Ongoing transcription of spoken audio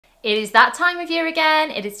It is that time of year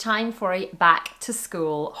again. It is time for a back to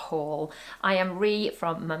school haul. I am Ree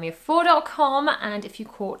from mummyof4.com, and if you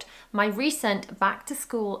caught my recent back to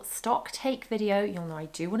school stock take video, you'll know I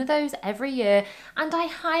do one of those every year, and I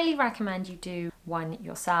highly recommend you do one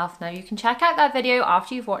yourself. Now you can check out that video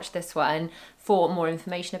after you've watched this one for more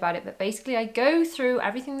information about it, but basically I go through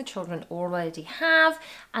everything the children already have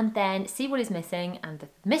and then see what is missing, and the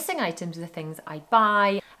missing items are the things I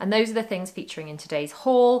buy, and those are the things featuring in today's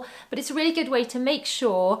haul. But it's a really good way to make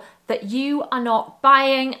sure that you are not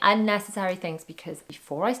buying unnecessary things, because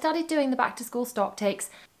before I started doing the back to school stock takes,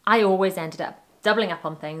 I always ended up doubling up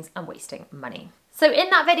on things and wasting money. So in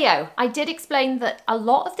that video, I did explain that a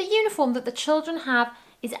lot of the uniform that the children have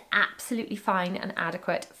is absolutely fine and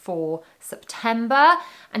adequate for September.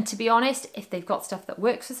 And to be honest, if they've got stuff that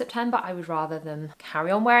works for September, I would rather them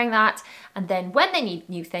carry on wearing that. And then when they need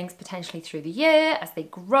new things, potentially through the year, as they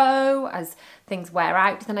grow, as things wear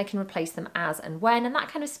out, then I can replace them as and when. And that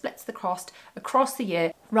kind of splits the cost across the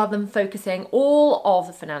year, rather than focusing all of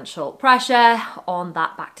the financial pressure on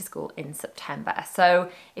that back to school in September.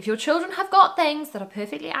 So if your children have got things that are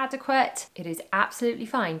perfectly adequate, it is absolutely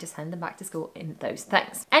fine to send them back to school in those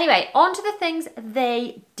things. Anyway, on to the things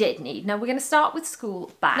they did need. Now we're going to start with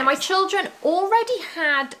school bags. Now my children already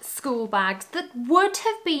had school bags that would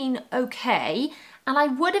have been okay, and I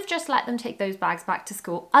would have just let them take those bags back to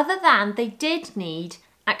school, other than they did need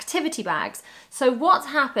activity bags. So what's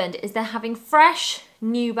happened is they're having fresh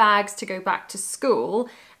new bags to go back to school,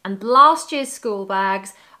 and last year's school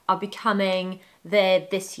bags are becoming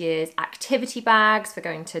this year's activity bags for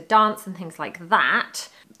going to dance and things like that,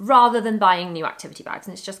 rather than buying new activity bags.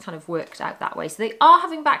 And it's just kind of worked out that way. So they are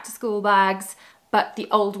having back to school bags, but the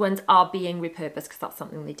old ones are being repurposed because that's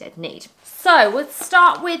something they did need. So let's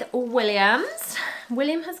start with Williams.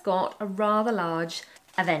 William has got a rather large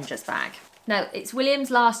Avengers bag. Now it's William's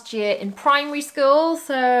last year in primary school,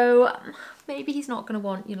 so maybe he's not going to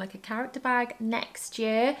want, like a character bag next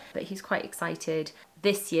year, but he's quite excited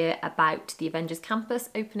this year about the Avengers campus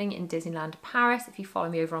opening in Disneyland Paris. If you follow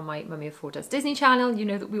me over on my Mummy of 4 Does Disney channel, you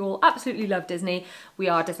know that we all absolutely love Disney. We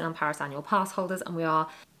are Disneyland Paris annual pass holders, and we are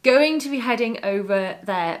going to be heading over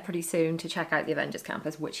there pretty soon to check out the Avengers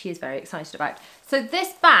campus, which he is very excited about. So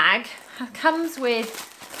this bag comes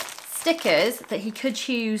with stickers that he could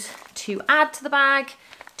choose to add to the bag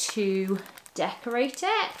to decorate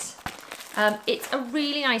it. It's a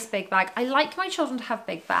really nice big bag. I like my children to have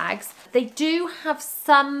big bags. They do have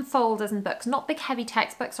some folders and books, not big heavy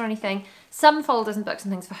textbooks or anything, some folders and books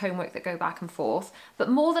and things for homework that go back and forth. But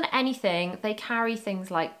more than anything, they carry things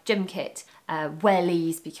like gym kit,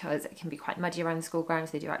 wellies, because it can be quite muddy around the school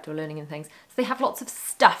grounds. They do outdoor learning and things. So they have lots of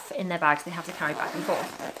stuff in their bags they have to carry back and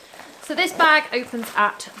forth. So this bag opens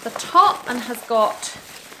at the top and has got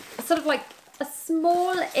a sort of like a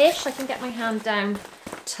small-ish, I can get my hand down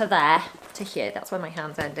to there, to here, that's where my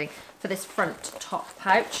hand's ending, for this front top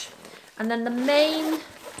pouch. And then the main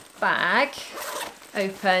bag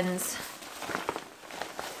opens,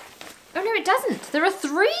 oh no it doesn't, there are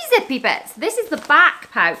 3 zippy bits. This is the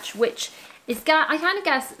back pouch, which is, I kind of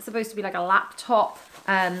guess it's supposed to be like a laptop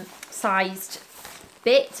sized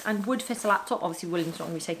bit, and would fit a laptop. Obviously William's not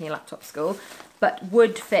going to be taking a laptop to school, but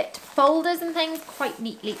would fit folders and things quite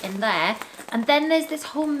neatly in there. And then there's this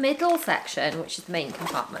whole middle section, which is the main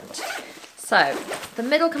compartment. So the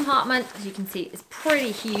middle compartment, as you can see, is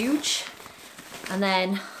pretty huge. And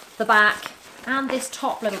then the back and this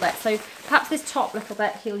top little bit. So perhaps this top little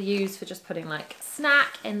bit he'll use for just putting like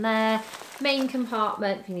snack in there. Main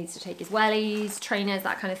compartment if he needs to take his wellies, trainers,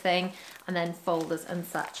 that kind of thing. And then folders and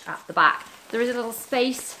such at the back. There is a little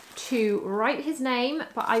space to write his name,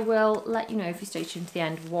 but I will let you know, if you stay tuned to the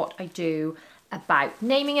end, what I do about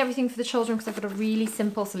naming everything for the children, because I've got a really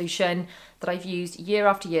simple solution that I've used year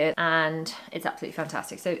after year, and it's absolutely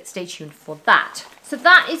fantastic. So stay tuned for that. So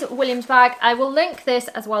that is William's bag. I will link this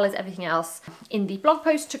as well as everything else in the blog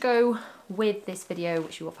post to go with this video,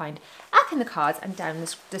 which you will find up in the cards and down in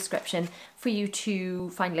the description for you to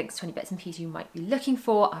find links to any bits and pieces you might be looking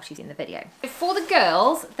for after you've seen the video. For the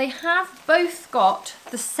girls, they have both got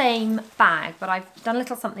the same bag, but I've done a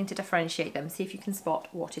little something to differentiate them. See if you can spot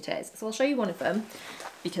what it is. So I'll show you one of them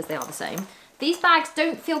because they are the same. These bags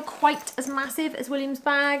don't feel quite as massive as William's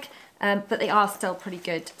bag, but they are still pretty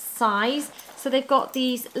good size. So they've got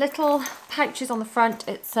these little pouches on the front.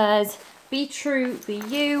 It says, "Be true, be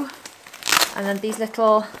you." And then these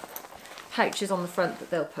little pouches on the front that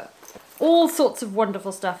they'll put all sorts of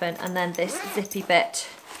wonderful stuff in. And then this zippy bit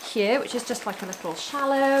here, which is just like a little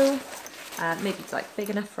shallow. Maybe it's like big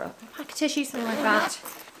enough for a pack of tissue, something like that.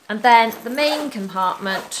 And then the main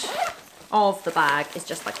compartment of the bag is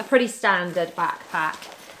just like a pretty standard backpack.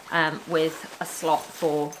 with a slot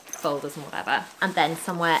for folders and whatever, and then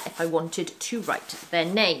somewhere if I wanted to write their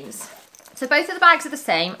names. So both of the bags are the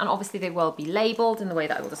same, and obviously they will be labelled in the way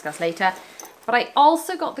that I will discuss later. But I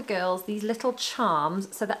also got the girls these little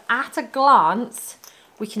charms so that at a glance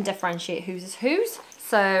we can differentiate whose is whose.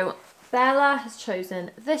 So Bella has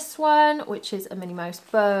chosen this one, which is a Minnie Mouse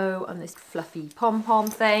bow and this fluffy pom-pom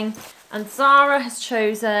thing. And Zara has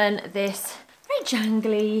chosen this very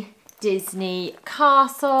jangly Disney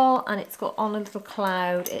castle, and it's got on a little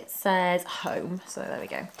cloud, it says home. So there we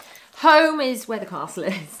go. Home is where the castle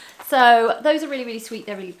is. So those are really, really sweet.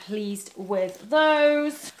 They're really pleased with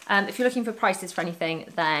those. If you're looking for prices for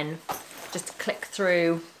anything, then just click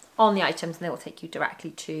through on the items and they will take you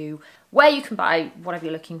directly to where you can buy whatever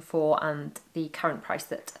you're looking for and the current price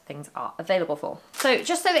that things are available for. So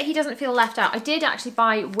just so that he doesn't feel left out, I did actually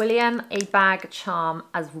buy William a bag charm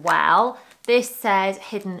as well. This says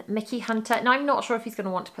Hidden Mickey Hunter. Now I'm not sure if he's going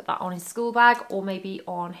to want to put that on his school bag or maybe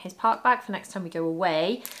on his park bag for next time we go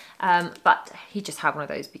away. But he just had one of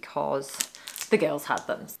those because the girls had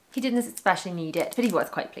them. He didn't especially need it, but he was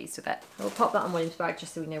quite pleased with it. We'll pop that on William's bag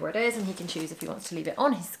just so we know where it is, and he can choose if he wants to leave it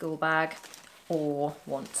on his school bag or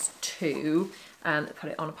wants to put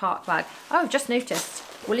it on a park bag. Oh, just noticed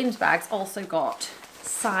William's bag's also got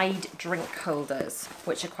side drink holders,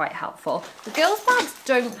 which are quite helpful. The girls' bags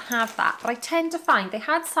don't have that, but I tend to find they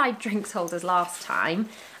had side drinks holders last time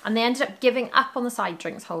and they ended up giving up on the side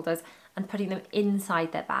drinks holders and putting them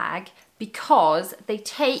inside their bag because they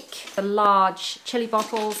take the large chili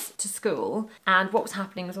bottles to school, and what was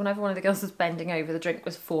happening was whenever one of the girls was bending over, the drink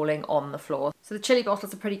was falling on the floor. So the chili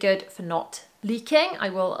bottles are pretty good for not leaking. I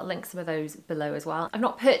will link some of those below as well. I've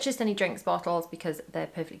not purchased any drinks bottles because they're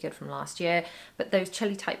perfectly good from last year, but those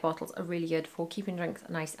chili type bottles are really good for keeping drinks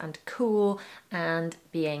nice and cool and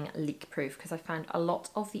being leak proof, because I found a lot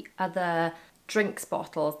of the other drinks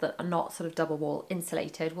bottles that are not sort of double wall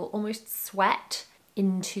insulated will almost sweat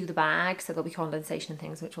into the bag, so there'll be condensation and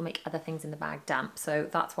things which will make other things in the bag damp. So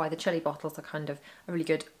that's why the chili bottles are kind of a really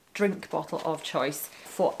good drink bottle of choice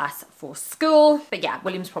for us for school. But yeah,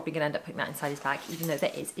 William's probably going to end up putting that inside his bag, even though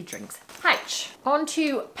there is a drinks pouch. On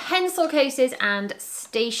to pencil cases and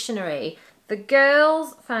stationery. The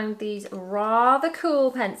girls found these rather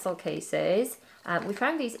cool pencil cases. We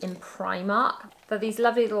found these in Primark. They're these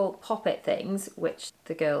lovely little pop-it things, which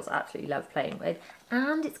the girls absolutely love playing with.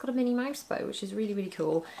 And it's got a Minnie Mouse bow, which is really, really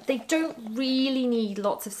cool. They don't really need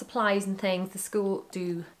lots of supplies and things. The school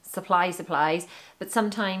do supplies, but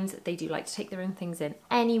sometimes they do like to take their own things in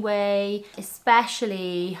anyway,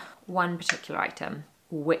 especially one particular item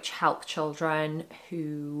which help children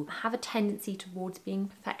who have a tendency towards being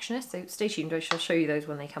perfectionists. So stay tuned, I shall show you those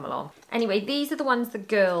when they come along. Anyway, these are the ones the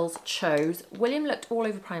girls chose. William looked all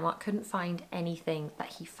over Primark, couldn't find anything that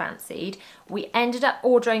he fancied. We ended up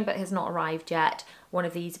ordering, but has not arrived yet, one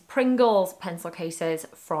of these Pringles pencil cases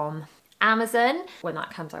from Amazon. When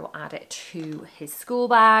that comes, I will add it to his school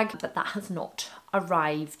bag, but that has not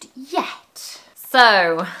arrived yet.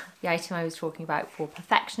 So, the item I was talking about for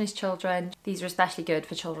perfectionist children, these are especially good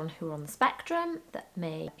for children who are on the spectrum that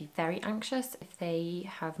may be very anxious if they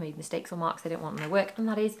have made mistakes or marks they don't want in their work, and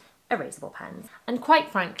that is erasable pens. And quite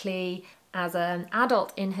frankly, as an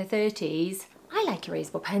adult in her 30s, I like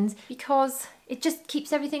erasable pens because it just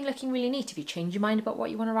keeps everything looking really neat. If you change your mind about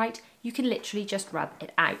what you want to write, you can literally just rub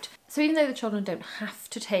it out. So even though the children don't have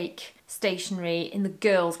to take stationery in the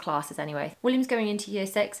girls' classes anyway, William's going into year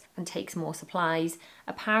 6 and takes more supplies.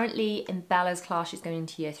 Apparently in Bella's class, she's going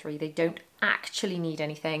into year 3. They don't actually need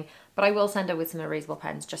anything, but I will send her with some erasable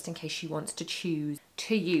pens just in case she wants to choose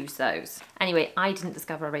to use those. Anyway, I didn't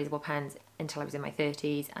discover erasable pens until I was in my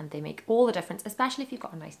 30s, and they make all the difference, especially if you've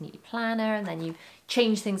got a nice neat planner and then you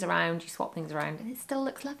change things around, you swap things around, and it still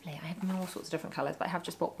looks lovely. I have them in all sorts of different colours, but I have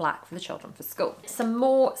just bought black for the children for school. Some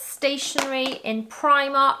more stationery in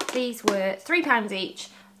Primark. These were £3 each.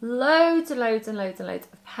 Loads and loads and loads and loads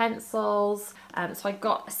of pencils. So I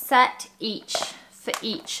got a set each for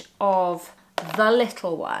each of the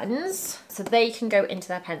little ones, so they can go into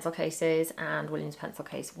their pencil cases and William's pencil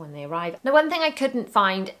case when they arrive. Now, one thing I couldn't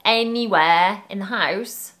find anywhere in the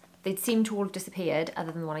house, they'd seemed to all have disappeared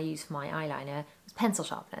other than the one I use for my eyeliner, was pencil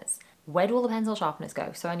sharpeners. Where do all the pencil sharpeners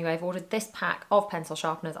go? So anyway, I've ordered this pack of pencil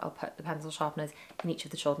sharpeners. I'll put the pencil sharpeners in each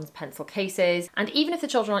of the children's pencil cases. And even if the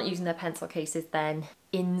children aren't using their pencil cases then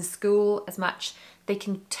in school as much, they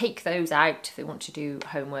can take those out if they want to do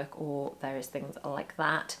homework or various things like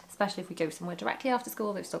that. Especially if we go somewhere directly after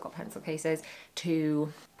school, they've still got pencil cases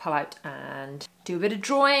to pull out and do a bit of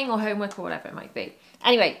drawing or homework or whatever it might be.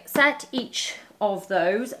 Anyway, set each of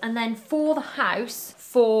those. And then for the house,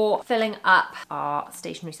 for filling up our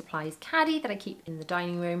stationery supplies caddy that I keep in the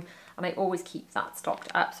dining room, and I always keep that stocked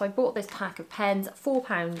up. So I bought this pack of pens,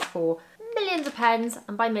 £4 for millions of pens,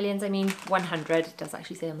 and by millions I mean 100. It does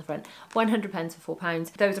actually say on the front 100 pens for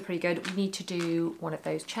 £4. Those are pretty good. We need to do one of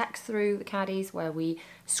those checks through the caddies where we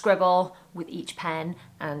scribble with each pen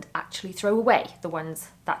and actually throw away the ones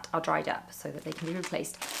that are dried up so that they can be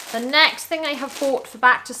replaced. The next thing I have bought for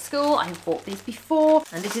back to school, I've bought these before,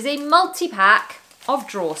 and it is a multi-pack of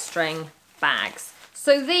drawstring bags.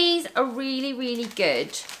 So these are really, really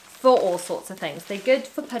good for all sorts of things. They're good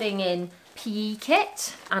for putting in PE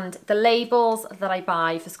kit, and the labels that I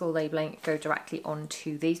buy for school labelling go directly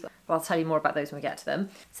onto these, but I'll tell you more about those when we get to them.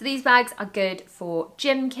 So these bags are good for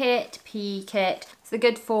gym kit, PE kit, so they're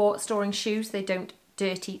good for storing shoes. They don't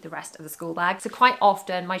dirty the rest of the school bag. So quite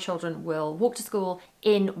often my children will walk to school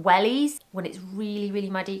in wellies when it's really, really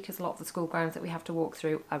muddy, because a lot of the school grounds that we have to walk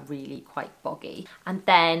through are really quite boggy. And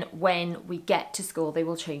then when we get to school, they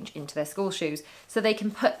will change into their school shoes. So they can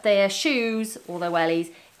put their shoes or their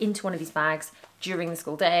wellies into one of these bags during the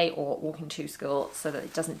school day or walking to school so that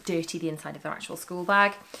it doesn't dirty the inside of their actual school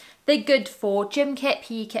bag. They're good for gym kit,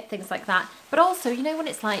 PE kit, things like that. But also, you know, when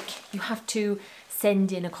it's like you have to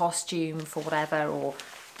send in a costume for whatever, or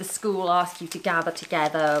the school asks you to gather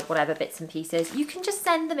together whatever bits and pieces, you can just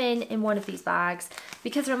send them in one of these bags.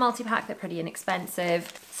 Because they're a multi-pack, they're pretty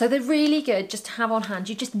inexpensive. So they're really good just to have on hand.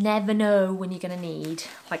 You just never know when you're going to need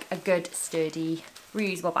like a good, sturdy,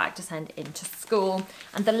 reusable bag to send into school.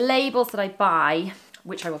 And the labels that I buy,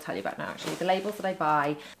 which I will tell you about now actually, the labels that I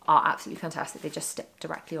buy are absolutely fantastic. They just stick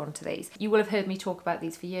directly onto these. You will have heard me talk about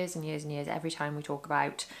these for years and years and years. Every time we talk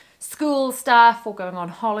about school stuff or going on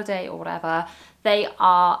holiday or whatever, they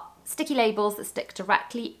are sticky labels that stick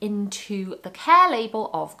directly into the care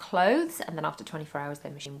label of clothes, and then after 24 hours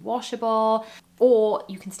they're machine washable, or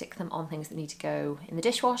you can stick them on things that need to go in the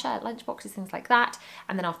dishwasher, lunchboxes, things like that,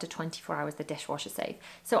 and then after 24 hours the dishwasher safe.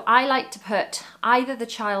 So I like to put either the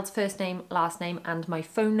child's first name, last name and my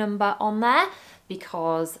phone number on there,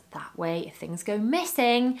 because that way if things go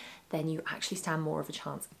missing then you actually stand more of a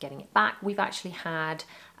chance of getting it back. We've actually had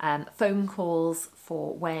phone calls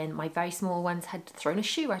for when my very small ones had thrown a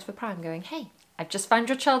shoe out of a pram going, hey, I've just found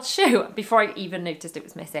your child's shoe, before I even noticed it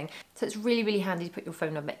was missing. So it's really, really handy to put your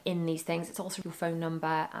phone number in these things. It's also your phone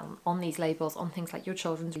number on these labels on things like your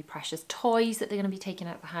children's really precious toys that they're going to be taking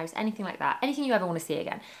out of the house, anything like that, anything you ever want to see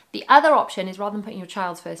again. The other option is, rather than putting your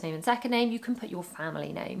child's first name and second name, you can put your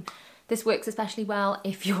family name. This works especially well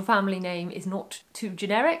if your family name is not too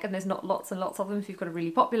generic and there's not lots and lots of them. If you've got a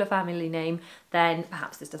really popular family name, then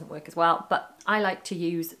perhaps this doesn't work as well. But I like to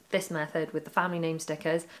use this method with the family name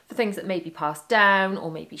stickers for things that may be passed down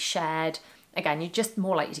or may be shared. Again, you're just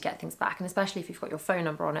more likely to get things back, and especially if you've got your phone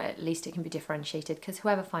number on it, at least it can be differentiated, because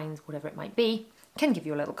whoever finds whatever it might be can give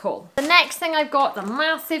you a little call. The next thing I've got, the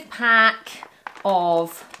massive pack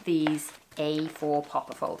of these A4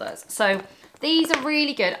 popper folders. So these are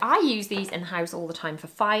really good. I use these in-house all the time for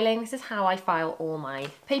filing. This is how I file all my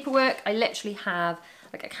paperwork. I literally have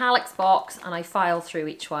like a calyx box and I file through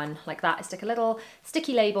each one like that. I stick a little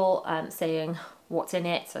sticky label saying what's in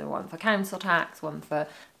it. So one for council tax, one for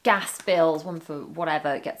gas bills, one for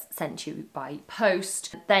whatever gets sent to you by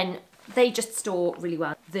post. Then they just store really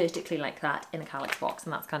well vertically like that in a calyx box,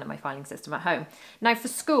 and that's kind of my filing system at home. Now for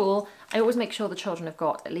school, I always make sure the children have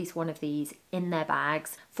got at least one of these in their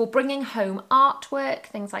bags for bringing home artwork,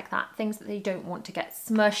 things like that, things that they don't want to get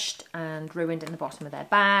smushed and ruined in the bottom of their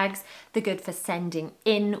bags. They're good for sending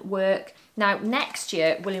in work. Now next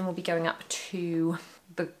year, William will be going up to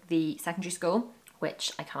the secondary school,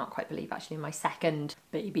 which I cannot quite believe actually, my second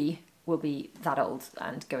baby will be that old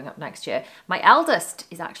and going up next year. My eldest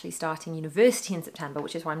is actually starting university in September,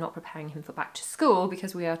 which is why I'm not preparing him for back to school,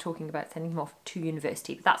 because we are talking about sending him off to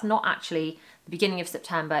university. But that's not actually the beginning of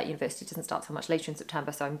September. University doesn't start so much later in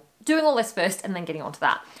September, so I'm doing all this first and then getting on to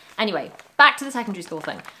that. Anyway, back to the secondary school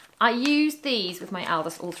thing. I used these with my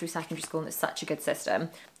eldest all through secondary school, and it's such a good system.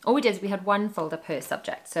 All we did is we had one folder per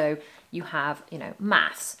subject. So you have, you know,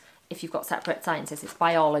 maths. If you've got separate sciences, it's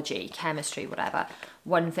biology, chemistry, whatever,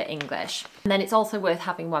 one for English. And then it's also worth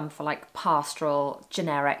having one for like pastoral,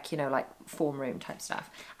 generic, you know, like form room type stuff.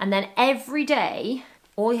 And then every day,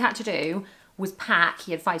 all he had to do was pack,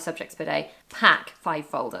 he had 5 subjects per day, pack 5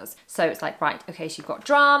 folders. So it's like, right, okay, so you've got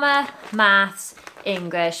drama, maths,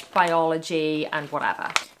 English, biology, and whatever.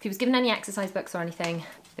 If he was given any exercise books or anything,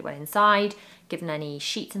 they went inside. given any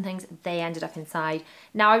sheets and things, they ended up inside.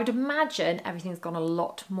 Now I would imagine everything's gone a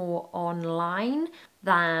lot more online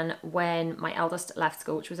than when my eldest left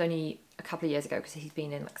school, which was only a couple of years ago because he's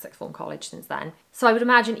been in like sixth form college since then. So I would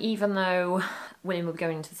imagine even though William will be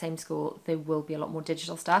going into the same school, there will be a lot more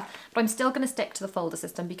digital stuff, but I'm still going to stick to the folder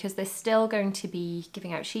system because they're still going to be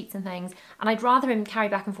giving out sheets and things, and I'd rather him carry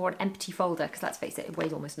back and forward an empty folder because let's face it, it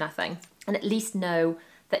weighs almost nothing, and at least know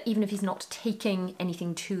that even if he's not taking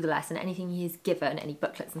anything to the lesson, anything he is given, any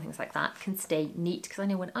booklets and things like that, can stay neat. Because I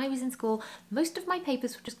know when I was in school, most of my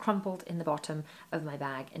papers were just crumpled in the bottom of my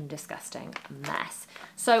bag in a disgusting mess.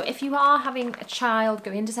 So if you are having a child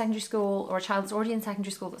go into secondary school, or a child that's already in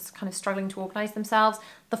secondary school that's kind of struggling to organise themselves,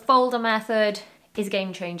 the folder method is a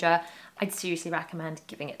game changer. I'd seriously recommend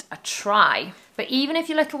giving it a try. But even if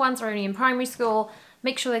your little ones are only in primary school,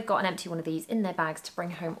 make sure they've got an empty one of these in their bags to bring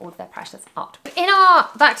home all of their precious art. In our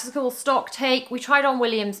back to school stock take, we tried on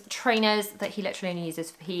William's trainers that he literally only uses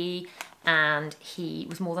for PE, and he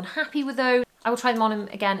was more than happy with those. I will try them on him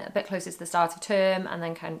again a bit closer to the start of term and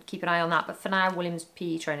then kind of keep an eye on that. But for now, William's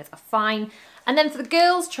PE trainers are fine. And then for the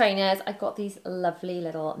girls' trainers, I've got these lovely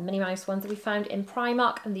little Minnie Mouse ones that we found in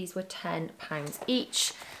Primark, and these were £10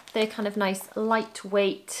 each. They're kind of nice,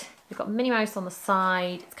 lightweight. They've got Minnie Mouse on the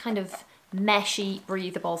side. It's kind of meshy,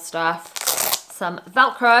 breathable stuff, some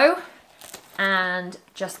Velcro, and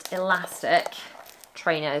just elastic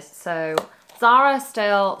trainers. So Zara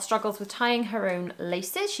still struggles with tying her own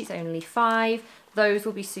laces. She's only 5. Those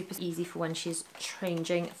will be super easy for when she's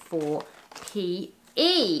changing for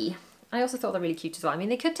PE. I also thought they're really cute as well. I mean,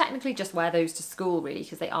 they could technically just wear those to school really,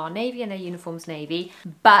 because they are navy and their uniform's navy,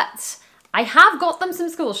 but I have got them some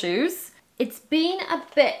school shoes. It's been a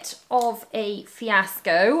bit of a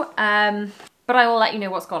fiasco, but I will let you know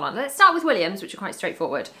what's gone on. Let's start with William's, which are quite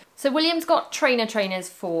straightforward. So William's got trainers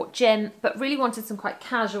for gym, but really wanted some quite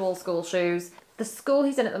casual school shoes. The school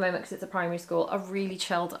he's in at the moment, because it's a primary school, are really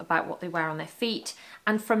chilled about what they wear on their feet.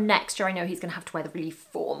 And from next year, I know he's going to have to wear the really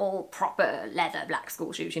formal, proper leather black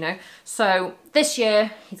school shoes, you know. So this year,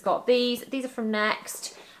 he's got these. These are from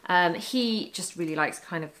Next. He just really likes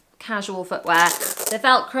kind of casual footwear. They're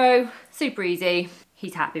Velcro, super easy.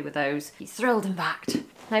 He's happy with those. He's thrilled, in fact.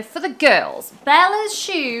 Now for the girls, Bella's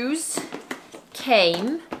shoes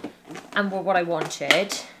came and were what I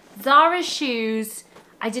wanted. Zara's shoes,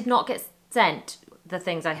 I did not get sent the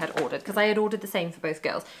things I had ordered because I had ordered the same for both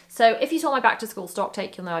girls. So if you saw my back to school stock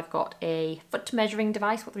take, you'll know I've got a foot measuring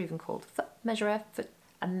device, what they're even called, foot measurer,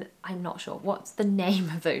 I'm not sure what's the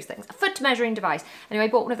name of those things. A foot measuring device. Anyway, I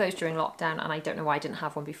bought one of those during lockdown, and I don't know why I didn't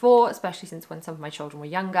have one before, especially since when some of my children were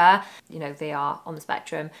younger, you know, they are on the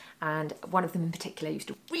spectrum, and one of them in particular used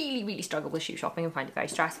to really, really struggle with shoe shopping and find it very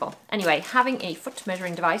stressful. Anyway, having a foot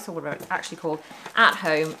measuring device, or whatever it's actually called, at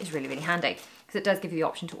home is really, really handy because it does give you the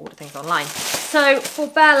option to order things online. So for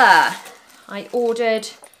Bella, I ordered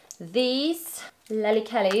these Lely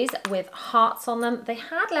Kellys with hearts on them. They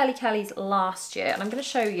had Lely Kellys last year, and I'm going to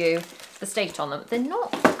show you the state on them. They're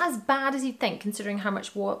not as bad as you'd think, considering how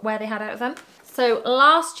much wear they had out of them. So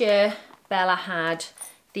last year, Bella had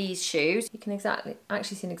these shoes. You can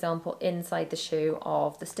actually see an example inside the shoe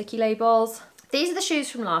of the sticky labels. These are the shoes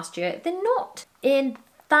from last year. They're not in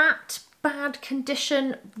that bad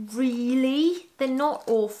condition, really. They're not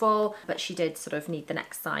awful, but she did sort of need the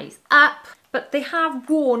next size up. But they have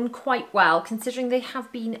worn quite well, considering they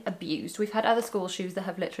have been abused. We've had other school shoes that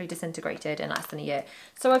have literally disintegrated in less than a year.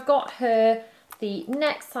 So I've got her the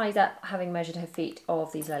next size up, having measured her feet,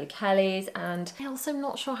 of these Lely Kellys. And I'm also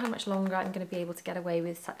not sure how much longer I'm going to be able to get away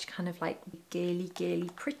with such kind of like girly,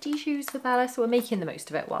 pretty shoes for Bella. So we're making the most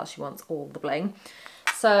of it while she wants all the bling.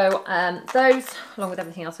 So those, along with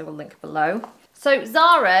everything else, I will link below. So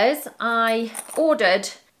Zara's, I ordered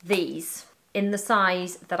these in the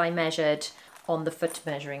size that I measured on the foot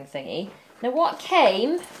measuring thingy. Now what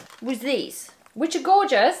came was these, which are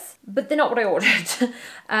gorgeous, but they're not what I ordered.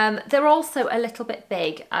 They're also a little bit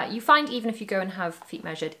big. You find even if you go and have feet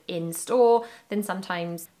measured in store, then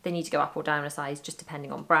sometimes they need to go up or down a size, just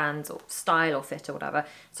depending on brands or style or fit or whatever.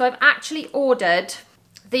 So I've actually ordered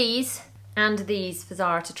these and these for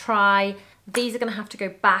Zara to try. These are going to have to go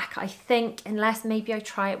back, I think, unless maybe I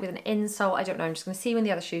try it with an insole. I don't know. I'm just going to see when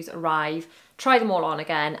the other shoes arrive, try them all on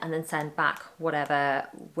again, and then send back whatever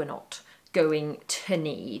we're not going to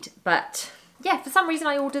need. But yeah, for some reason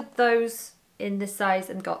I ordered those in this size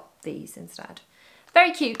and got these instead.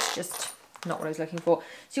 Very cute, just not what I was looking for.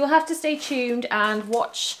 So you'll have to stay tuned and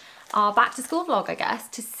watch our back to school vlog, I guess,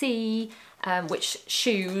 to see which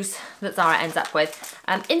shoes that Zara ends up with.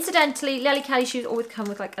 Incidentally, Lely Kelly shoes always come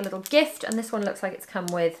with like a little gift, and this one looks like it's come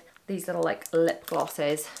with these little like lip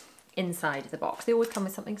glosses inside the box. They always come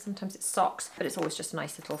with something, sometimes it's socks, but it's always just a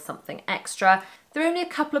nice little something extra. They're only a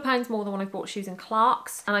couple of pounds more than when I bought shoes in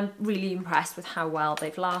Clark's, and I'm really impressed with how well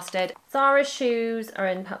they've lasted. Zara's shoes are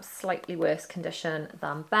in perhaps slightly worse condition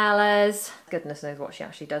than Bella's. Goodness knows what she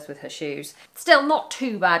actually does with her shoes. Still not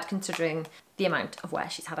too bad considering the amount of wear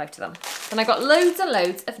she's had out of them. And I got loads and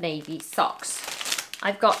loads of navy socks.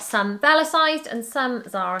 I've got some Bella sized and some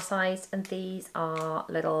Zara sized, and these are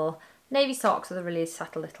little navy socks with a really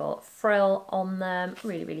subtle little frill on them.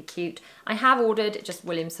 Really, really cute. I have ordered just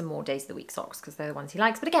William some more days of the week socks because they're the ones he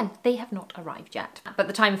likes, but again, they have not arrived yet. But at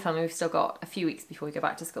the time of filming, we've still got a few weeks before we go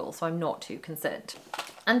back to school, so I'm not too concerned.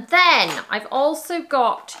 And then I've also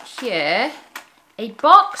got here a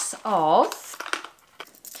box of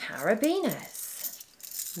carabiners.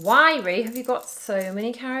 Why, Ree, have you got so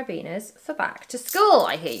many carabiners for back to school,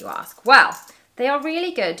 I hear you ask? Well, they are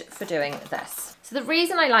really good for doing this. So the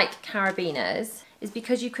reason I like carabiners is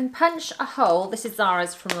because you can punch a hole, this is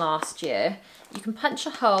Zara's from last year, you can punch a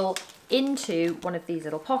hole into one of these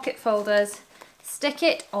little pocket folders, stick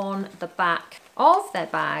it on the back of their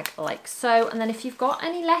bag like so, and then if you've got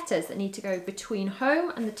any letters that need to go between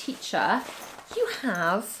home and the teacher, you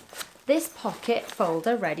have this pocket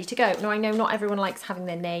folder ready to go. Now I know not everyone likes having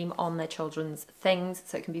their name on their children's things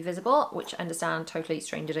so it can be visible, which I understand, totally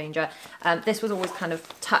stranger danger. This was always kind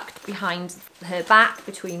of tucked behind her back,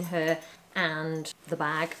 between her and the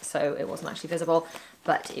bag, so it wasn't actually visible,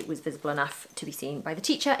 but it was visible enough to be seen by the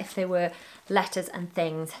teacher if there were letters and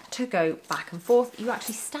things to go back and forth. You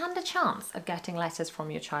actually stand a chance of getting letters from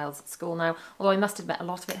your child's school now, although I must admit a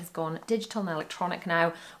lot of it has gone digital and electronic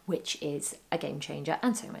now, which is a game changer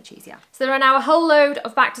and so much easier. So there are now a whole load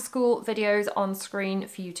of back to school videos on screen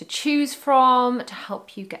for you to choose from to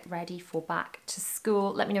help you get ready for back to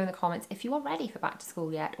school. Let me know in the comments if you are ready for back to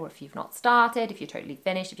school yet, or if you've not started, if you're totally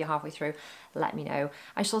finished, if you're halfway through, let me know.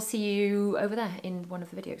 I shall see you over there in one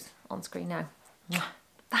of the videos on screen now.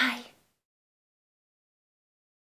 Bye.